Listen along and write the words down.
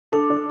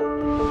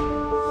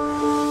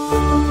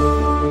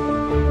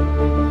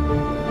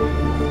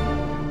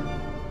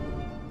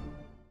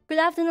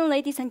afternoon,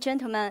 ladies and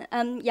gentlemen.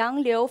 I'm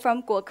Yang Liu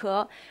from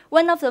Guokr,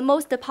 one of the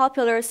most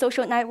popular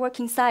social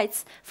networking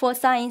sites for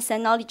science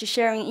and knowledge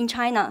sharing in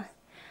China.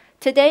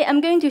 Today,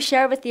 I'm going to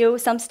share with you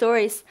some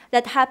stories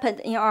that happened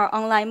in our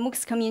online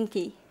MOOCs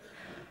community.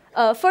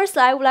 First,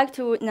 I would like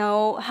to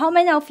know how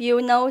many of you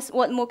knows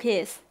what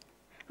MOOC is?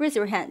 Raise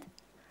your hand.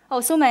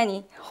 Oh, so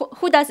many.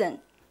 Who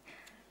doesn't?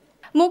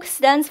 MOOC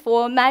stands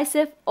for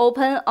Massive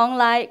Open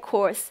Online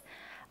Course.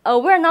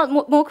 We're not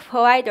MOOC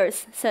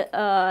providers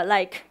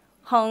like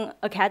Khan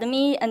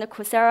Academy and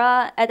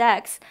Coursera,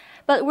 edX,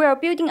 but we're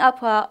building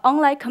up an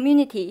online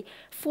community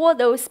for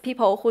those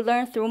people who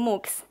learn through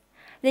MOOCs.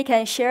 They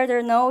can share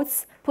their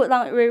notes, put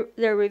on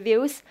their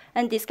reviews,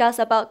 and discuss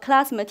about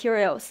class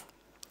materials.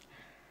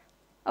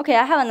 Okay,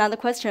 I have another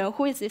question.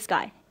 Who is this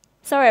guy?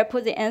 Sorry, I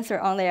put the answer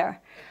on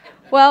there.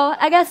 Well,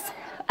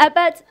 I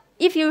bet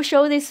if you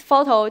show this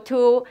photo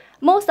to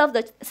most of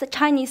the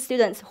Chinese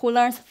students who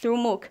learn through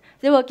MOOC,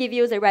 they will give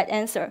you the right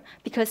answer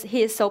because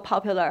he is so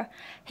popular.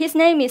 His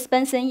name is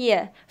Benson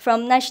Ye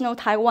from National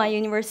Taiwan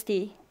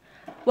University.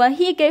 When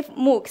he gave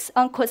MOOCs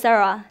on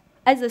Coursera,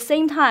 at the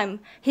same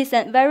time, he's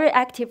a very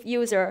active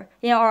user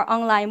in our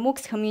online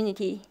MOOCs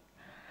community.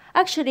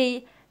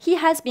 Actually, he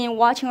has been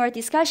watching our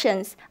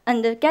discussions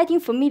and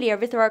getting familiar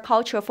with our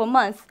culture for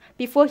months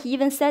before he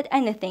even said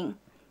anything.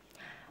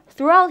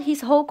 Throughout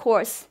his whole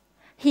course,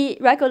 he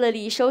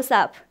regularly shows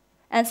up,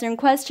 answering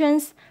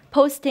questions,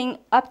 posting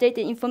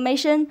updated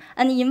information,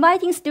 and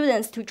inviting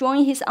students to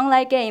join his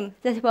online game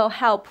that will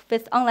help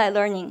with online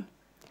learning.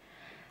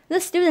 The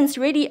students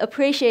really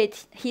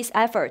appreciate his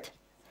effort.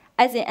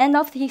 At the end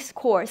of his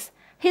course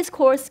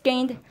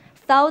gained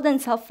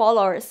thousands of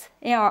followers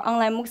in our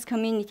online MOOCs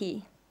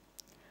community.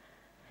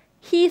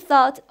 He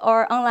thought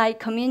our online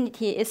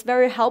community is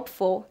very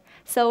helpful,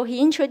 so he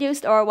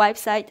introduced our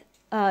website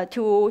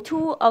to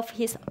two of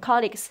his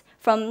colleagues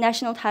from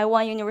National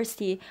Taiwan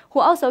University who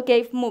also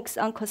gave MOOCs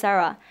on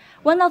Coursera.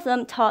 One of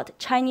them taught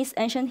Chinese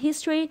ancient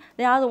history,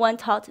 the other one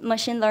taught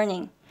machine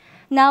learning.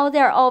 Now they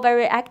are all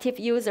very active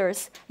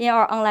users in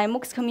our online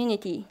MOOCs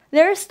community.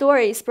 Their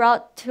stories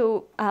brought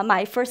to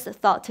my first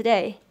thought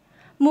today.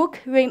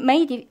 MOOC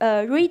may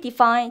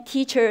redefine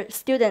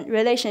teacher-student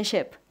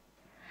relationship.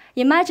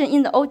 Imagine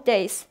in the old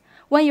days,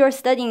 when you're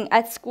studying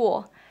at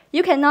school,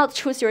 you cannot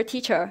choose your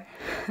teacher.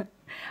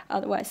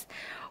 Otherwise,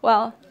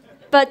 well,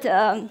 but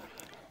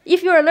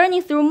if you are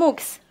learning through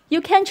MOOCs, you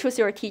can choose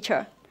your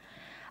teacher.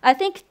 I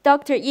think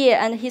Dr. Ye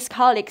and his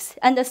colleagues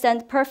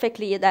understand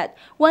perfectly that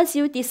once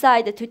you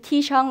decide to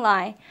teach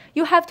online,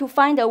 you have to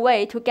find a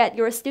way to get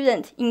your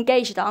student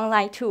engaged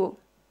online too.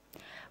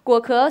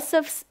 Guokr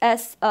serves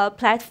as a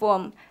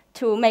platform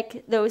to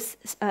make those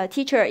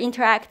teachers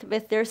interact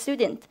with their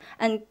students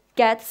and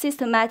get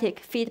systematic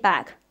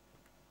feedback.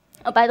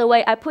 By the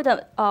way, I put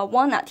a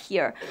walnut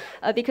here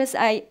because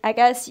I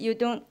guess you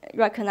don't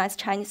recognize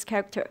Chinese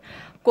character.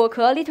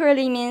 Guokr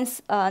literally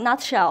means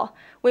nutshell.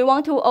 We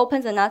want to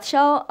open the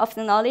nutshell of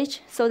the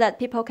knowledge so that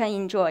people can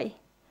enjoy.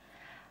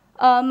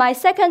 My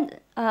second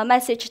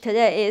message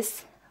today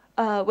is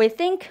we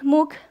think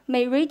MOOC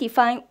may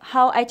redefine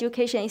how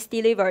education is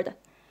delivered,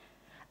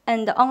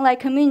 and the online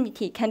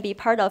community can be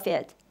part of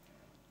it.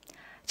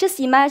 Just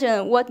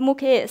imagine what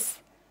MOOC is.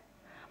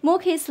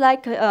 MOOC is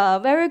like a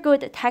very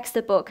good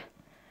textbook.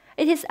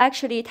 It is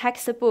actually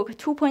textbook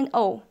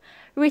 2.0,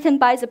 written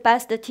by the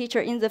best teacher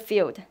in the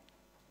field.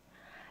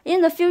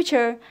 In the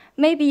future,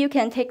 maybe you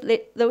can take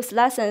those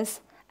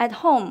lessons at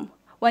home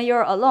when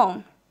you're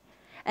alone,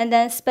 and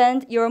then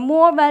spend your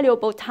more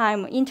valuable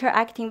time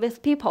interacting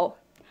with people,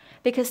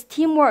 because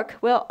teamwork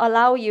will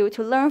allow you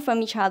to learn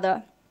from each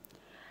other.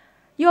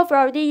 You have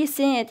already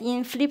seen it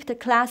in flipped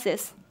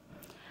classes.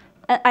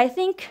 I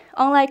think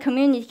online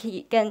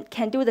community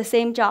can do the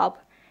same job,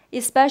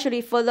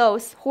 especially for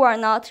those who are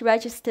not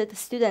registered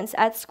students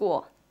at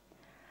school.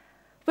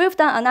 We've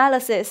done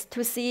analysis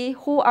to see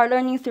who are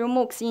learning through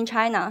MOOCs in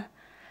China.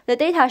 The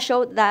data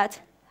showed that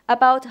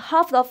about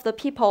half of the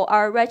people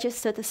are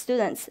registered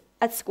students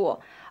at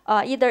school,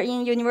 either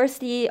in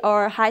university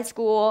or high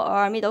school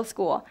or middle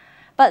school,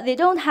 but they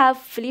don't have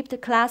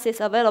flipped classes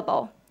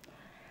available.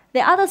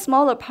 The other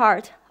smaller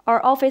part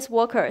are office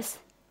workers.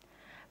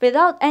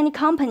 Without any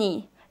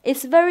company,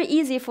 it's very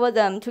easy for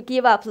them to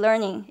give up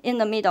learning in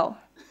the middle.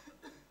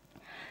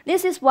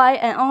 This is why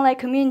an online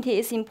community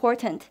is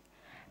important,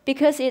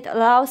 because it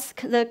allows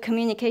the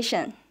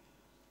communication.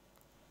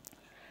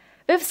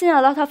 We've seen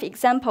a lot of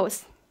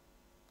examples.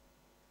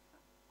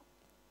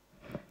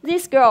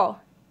 This girl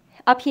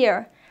up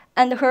here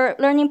and her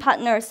learning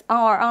partners on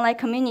our online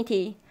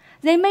community,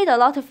 they made a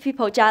lot of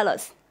people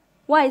jealous.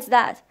 Why is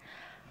that?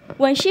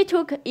 When she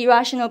took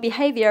irrational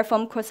behavior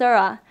from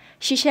Coursera,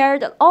 she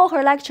shared all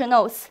her lecture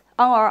notes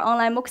on our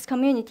online MOOCs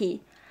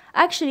community.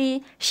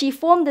 Actually, she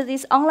formed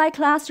this online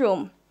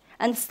classroom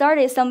and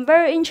started some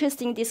very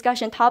interesting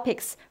discussion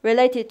topics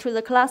related to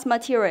the class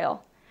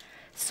material.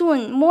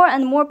 Soon, more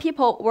and more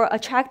people were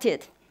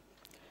attracted.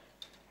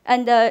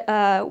 And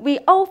we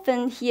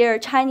often hear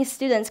Chinese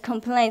students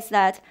complain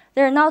that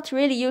they're not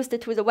really used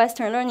to the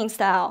Western learning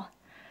style.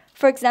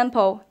 For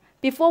example,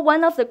 before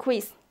one of the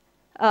quiz,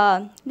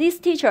 this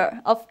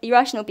teacher of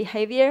irrational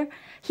behavior,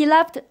 he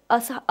left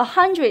us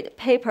 100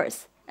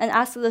 papers and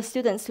asked the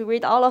students to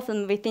read all of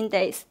them within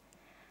days.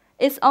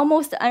 It's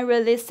almost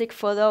unrealistic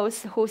for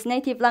those whose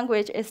native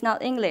language is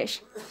not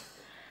English.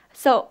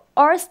 So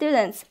our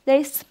students,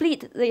 they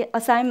split the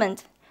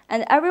assignment,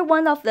 and every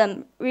one of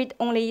them read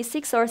only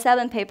 6 or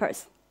 7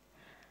 papers.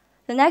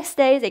 The next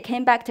day, they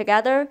came back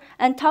together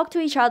and talked to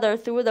each other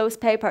through those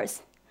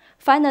papers.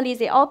 Finally,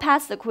 they all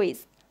passed the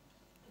quiz.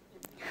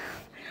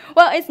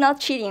 Well, it's not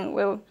cheating.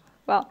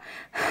 At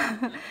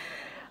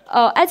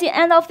the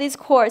end of this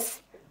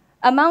course,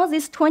 among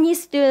these 20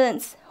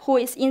 students who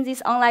is in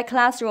this online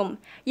classroom,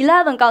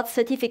 11 got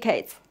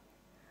certificates.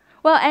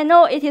 Well, I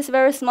know it is a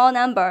very small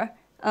number.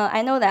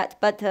 I know that,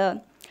 but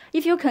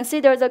if you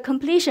consider the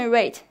completion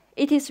rate,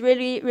 it is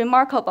really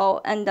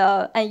remarkable and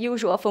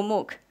unusual for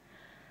MOOC.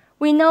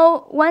 We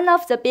know one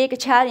of the big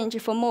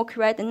challenges for MOOC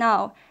right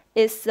now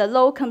is the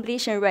low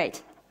completion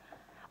rate.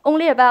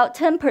 Only about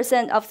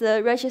 10% of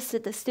the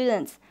registered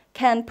students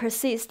can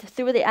persist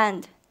through the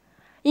end.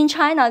 In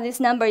China, this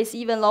number is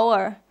even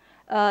lower.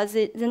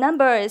 The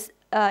number is,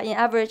 in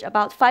average,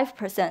 about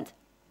 5%.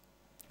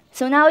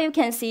 So now you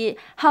can see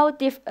how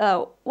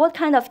what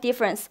kind of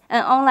difference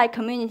an online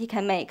community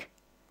can make.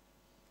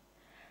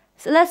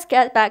 So let's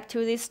get back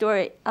to this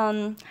story.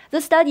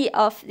 The study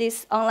of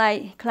this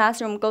online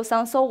classroom goes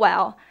on so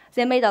well.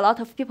 They made a lot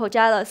of people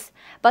jealous.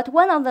 But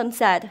one of them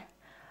said,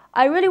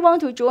 "I really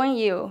want to join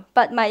you,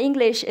 but my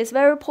English is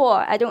very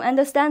poor. I don't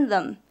understand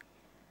them."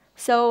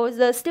 So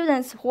the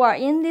students who are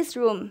in this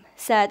room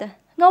said,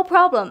 "No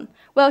problem.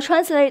 We'll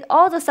translate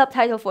all the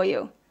subtitles for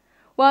you."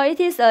 Well, it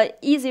is an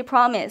easy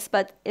promise,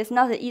 but it's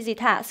not an easy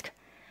task.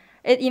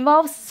 It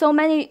involves so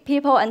many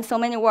people and so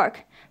many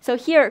work. So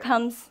here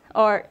comes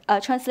our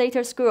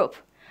translators group.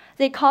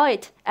 They call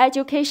it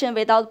Education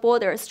Without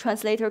Borders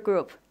Translator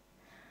Group.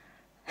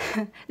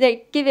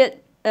 They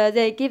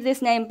give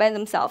this name by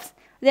themselves.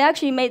 They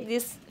actually made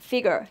this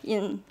figure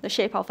in the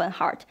shape of a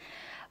heart.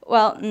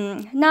 Well,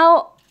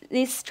 now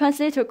this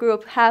translator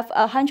group have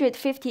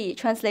 150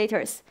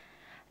 translators.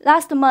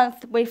 Last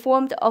month, we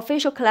formed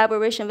official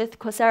collaboration with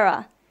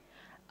Coursera.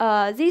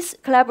 This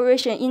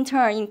collaboration, in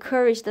turn,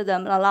 encouraged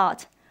them a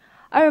lot.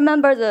 I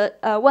remember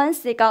once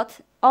they got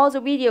all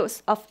the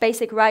videos of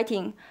basic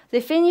writing,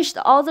 they finished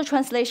all the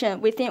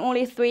translation within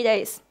only 3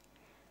 days.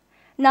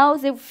 Now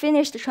they've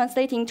finished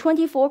translating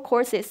 24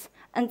 courses,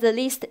 and the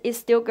list is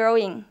still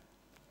growing.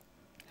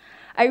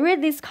 I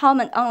read this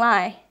comment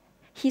online.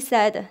 He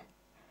said,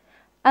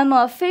 "I'm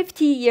a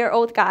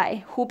 50-year-old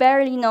guy who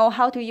barely know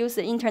how to use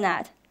the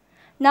internet.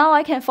 Now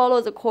I can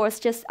follow the course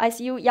just as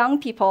you young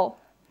people."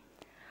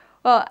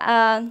 Well,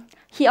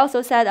 he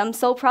also said, "I'm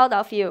so proud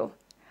of you."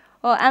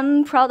 Well,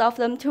 I'm proud of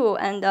them too,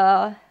 and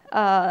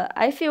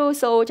I feel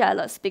so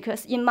jealous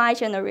because in my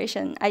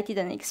generation, I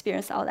didn't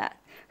experience all that.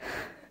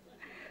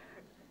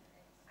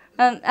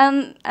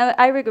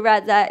 I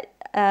regret that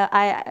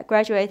I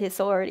graduated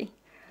so early.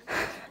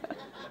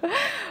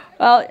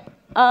 Well,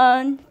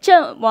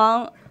 Zheng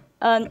Wang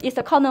is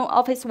a common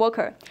office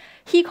worker.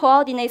 He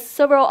coordinates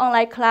several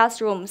online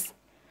classrooms,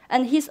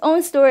 and his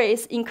own story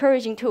is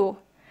encouraging too.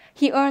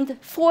 He earned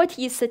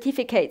 40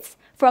 certificates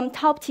from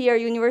top-tier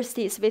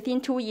universities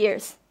within 2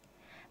 years.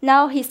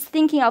 Now he's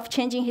thinking of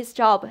changing his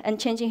job and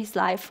changing his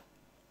life.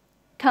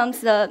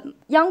 Comes the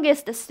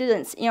youngest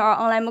student in our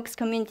online MOOCs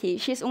community.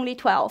 She's only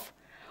 12.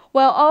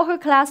 While all her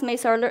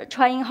classmates are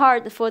trying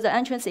hard for the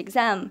entrance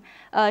exam,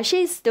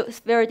 she's still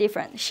very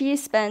different. She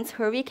spends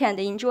her weekend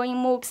enjoying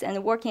MOOCs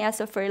and working as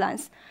a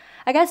freelance.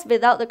 I guess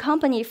without the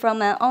company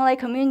from an online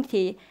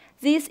community,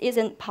 this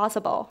isn't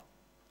possible.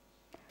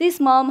 This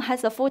mom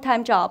has a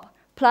full-time job,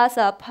 plus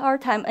a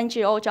part-time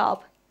NGO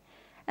job.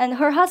 And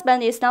her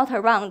husband is not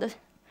around.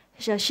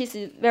 She's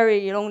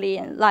very lonely,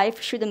 and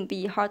life shouldn't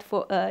be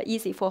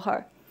easy for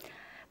her.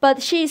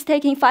 But she is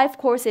taking 5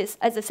 courses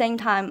at the same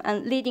time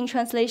and leading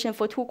translation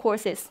for 2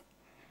 courses.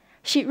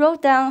 She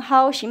wrote down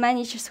how she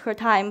manages her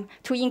time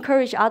to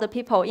encourage other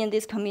people in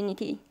this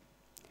community.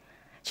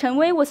 Chen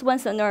Wei was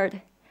once a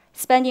nerd,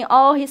 spending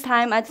all his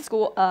time at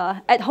school,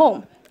 at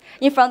home,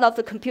 in front of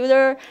the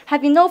computer,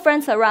 having no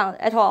friends around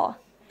at all.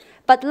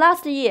 But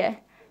last year,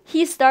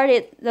 he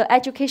started the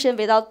Education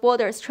Without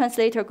Borders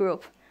Translator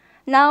Group.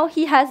 Now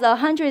he has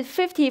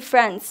 150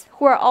 friends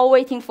who are all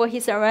waiting for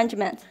his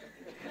arrangement.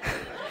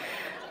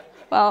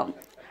 Well,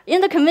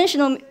 in the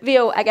conventional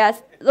view, I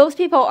guess, those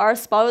people are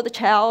spoiled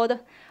child,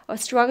 or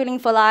struggling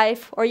for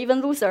life, or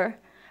even loser.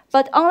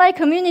 But online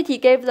community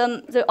gave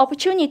them the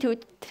opportunity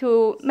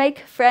to make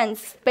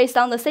friends based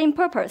on the same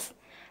purpose.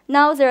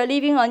 Now they're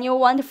living a new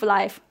wonderful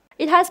life.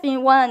 It has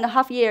been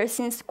 1.5 years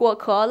since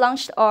Guokr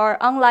launched our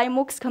online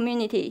MOOCs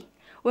community.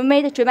 We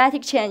made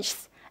dramatic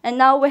changes, and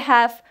now we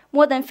have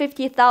more than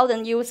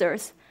 50,000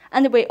 users,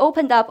 and we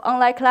opened up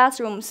online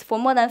classrooms for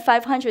more than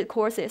 500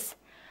 courses.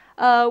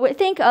 We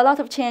think a lot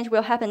of change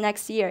will happen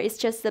next year. It's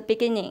just the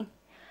beginning.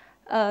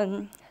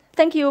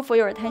 Thank you for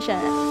your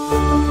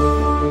attention.